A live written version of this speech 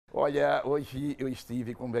Olha, hoje eu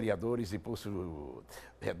estive com vereadores de Poço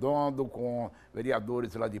Redondo, com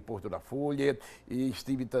vereadores lá de Porto da Folha, e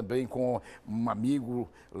estive também com um amigo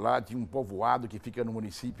lá de um povoado que fica no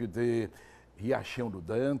município de Riachão do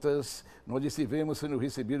Dantas. Nós estivemos sendo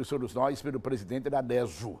recebidos todos nós pelo presidente da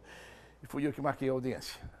Deso. E fui eu que marquei a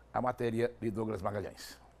audiência. A matéria de Douglas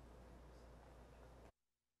Magalhães.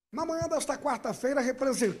 Na manhã desta quarta-feira,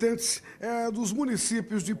 representantes dos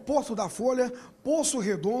municípios de Porto da Folha, Poço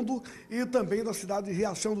Redondo e também da cidade de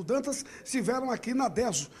Riachão do Dantas estiveram aqui na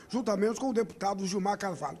Deso, juntamente com o deputado Gilmar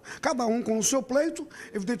Carvalho. Cada um com o seu pleito,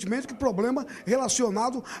 evidentemente que problema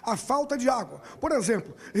relacionado à falta de água. Por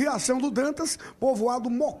exemplo, Riachão do Dantas, povoado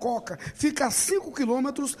Mococa, fica a 5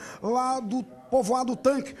 quilômetros lá do povoado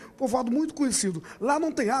Tanque, povoado muito conhecido. Lá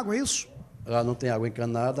não tem água, é isso? Lá não tem água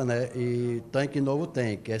encanada, né? E Tanque Novo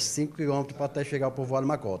tem, que é 5 quilômetros para até chegar ao povoado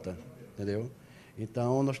Macota, entendeu?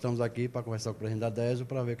 Então, nós estamos aqui para conversar com o presidente da Deso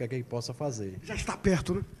para ver o que é que ele possa fazer. Já está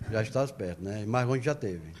perto, né? Já está perto, né? Mais longe já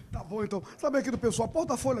teve. Tá bom, então. Sabe aqui do pessoal, Porto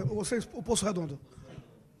da Folha, vocês, o Poço Redondo?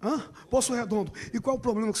 Hã? Poço Redondo. E qual é o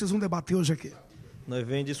problema que vocês vão debater hoje aqui? Nós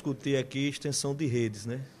vamos discutir aqui extensão de redes,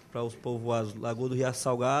 né? Para os povoados Lagoa do Riacho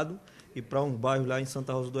Salgado e para uns bairros lá em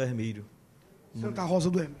Santa Rosa do Hermílio. Santa Rosa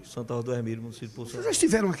do Hermílio. Santa Rosa do Hermílio, município de Poço. Vocês já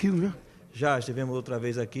estiveram aqui, não é? Já estivemos outra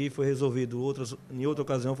vez aqui, foi resolvido, em outra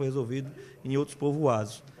ocasião foi resolvido em outros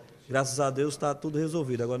povoados. Graças a Deus está tudo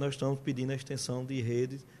resolvido. Agora nós estamos pedindo a extensão de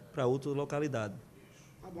redes para outra localidade.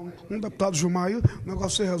 Tá bom. Um deputado Gilmar aí, o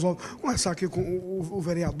negócio se resolve. Vamos conversar aqui com o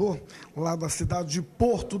vereador lá da cidade de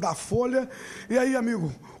Porto da Folha. E aí, amigo,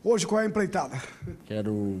 hoje qual é a empreitada?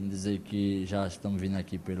 Quero dizer que já estamos vindo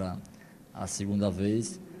aqui pela segunda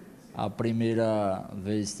vez. A primeira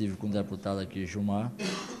vez estive com o deputado aqui, Gilmar,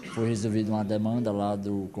 foi resolvida uma demanda lá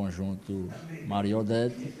do conjunto Maria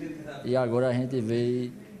Odete, e agora a gente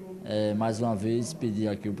veio mais uma vez pedir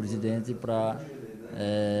aqui o presidente para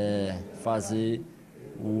fazer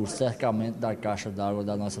o cercamento da caixa d'água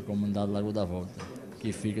da nossa comunidade Lagoa da Volta,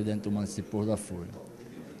 que fica dentro do município de Porto da Folha.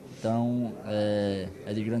 Então,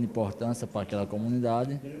 é de grande importância para aquela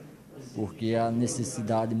comunidade, porque há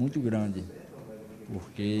necessidade muito grande,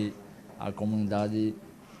 porque a comunidade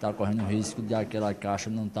está correndo risco de aquela caixa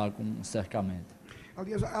não estar com cercamento.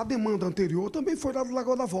 Aliás, a demanda anterior também foi lá do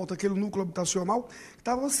Lagoa da Volta, aquele núcleo habitacional que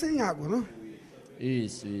estava sem água, né?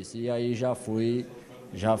 Isso. E aí já foi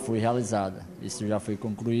realizada. Isso já foi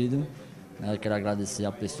concluído. Né? Quero agradecer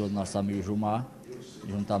a pessoa do nosso amigo Gilmar,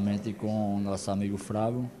 juntamente com o nosso amigo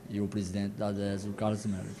Flávio e o presidente da Deso, Carlos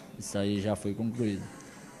Melo. Isso aí já foi concluído.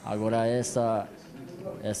 Agora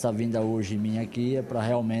essa vinda hoje minha aqui é para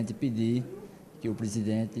realmente pedir que o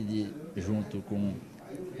presidente, junto com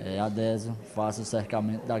a Deso, faça o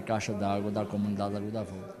cercamento da caixa d'água da comunidade Lagoa da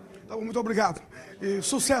Volta. Tá bom, muito obrigado. E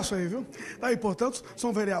sucesso aí, viu? Daí, portanto,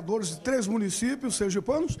 são vereadores de 3 municípios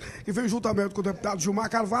sergipanos que vêm juntamente com o deputado Gilmar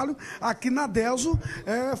Carvalho aqui na Deso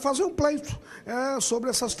fazer um pleito sobre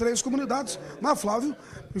essas 3 comunidades. Mas, Flávio,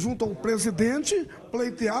 junto ao presidente,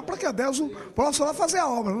 pleitear para que a Deso possa lá fazer a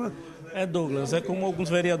obra, né? Douglas, como alguns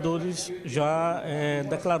vereadores já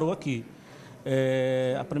declarou aqui.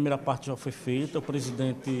 A primeira parte já foi feita, o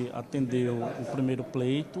presidente atendeu o primeiro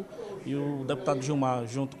pleito e o deputado Gilmar,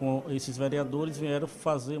 junto com esses vereadores, vieram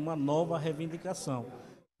fazer uma nova reivindicação.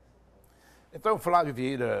 Então, Flávio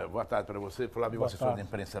Vieira, boa tarde para você. Flávio, assessor da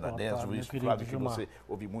imprensa da Deso, Flávio, que você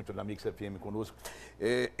ouve muito na Mix FM conosco.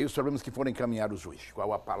 E os problemas que foram encaminhados hoje,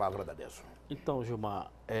 qual a palavra da Deso? Então,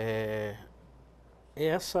 Gilmar,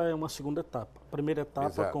 essa é uma segunda etapa. A primeira etapa,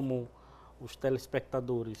 exato, como os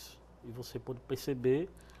telespectadores e você pode perceber,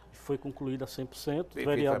 foi concluída a 100%. Os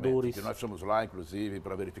vereadores... Nós fomos lá, inclusive,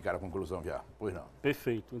 para verificar a conclusão já. Pois não.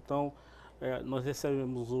 Perfeito. Então, nós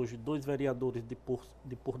recebemos hoje 2 vereadores de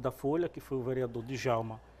Porto da Folha, que foi o vereador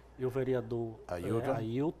Djalma e o vereador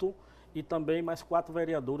Ailton, e também mais 4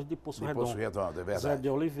 vereadores de Poço Redondo. Poço Redondo, é verdade. Zé de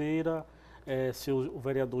Oliveira, o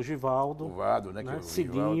vereador Givaldo, né?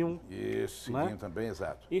 Cidinho. Isso, Cidinho, né? Também,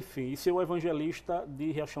 exato. Enfim, e seu evangelista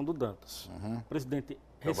de Riachão do Dantas. O presidente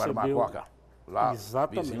recebeu... Macoca, lá,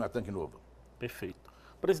 exatamente, vizinho a Tanque Novo. Perfeito.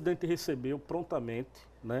 O presidente recebeu prontamente,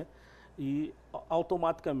 né? E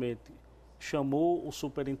automaticamente chamou o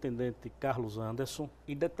superintendente Carlos Anderson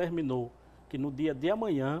e determinou que no dia de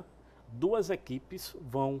amanhã 2 equipes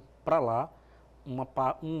vão para lá,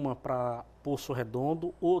 uma para Poço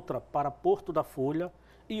Redondo, outra para Porto da Folha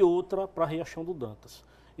e outra para Riachão do Dantas.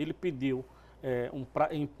 Ele pediu,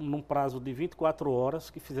 num prazo de 24 horas,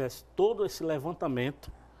 que fizesse todo esse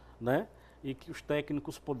levantamento, né? E que os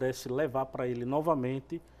técnicos pudessem levar para ele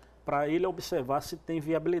novamente, para ele observar se tem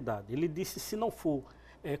viabilidade. Ele disse, se não for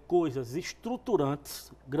coisas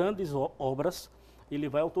estruturantes, grandes obras, ele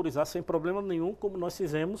vai autorizar sem problema nenhum, como nós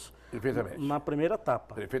fizemos na primeira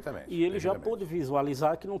etapa. Perfeitamente. E ele já pôde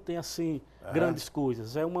visualizar que não tem assim grandes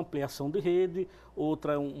coisas. É uma ampliação de rede,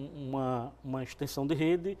 outra é uma extensão de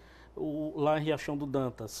rede. Lá em Riachão do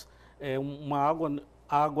Dantas é uma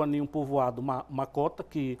água em um povoado, uma cota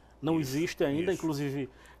que não existe ainda. Inclusive,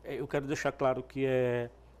 eu quero deixar claro que é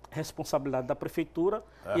responsabilidade da prefeitura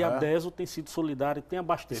e a Deso tem sido solidária e tem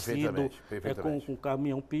abastecido com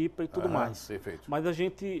caminhão-pipa e tudo mais. Perfeito. Mas a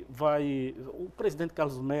gente vai... O presidente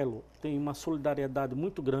Carlos Melo tem uma solidariedade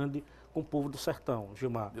muito grande com o povo do Sertão,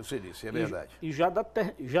 Gilmar. Eu sei disso, é verdade. E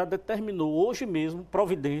já determinou hoje mesmo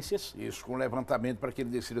providências. Isso, com levantamento para que ele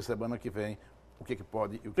decida semana que vem o que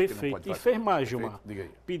pode e o que não pode fazer. Perfeito. E fez mais, Gilmar. Diga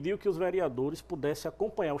aí. Pediu que os vereadores pudessem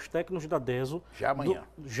acompanhar os técnicos da Deso. Já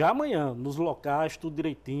amanhã. Nos locais, tudo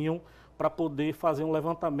direitinho, para poder fazer um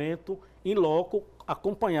levantamento em loco,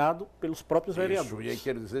 acompanhado pelos próprios vereadores. Isso, e aí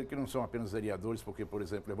quero dizer que não são apenas vereadores, porque, por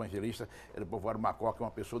exemplo, o evangelista era do povoado Macó, que é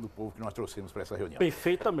uma pessoa do povo que nós trouxemos para essa reunião.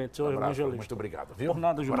 Perfeitamente, senhor evangelista. Muito obrigado. Viu? Por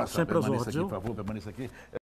nada, Gilmar. Sempre às ordens, Por favor, permaneça aqui.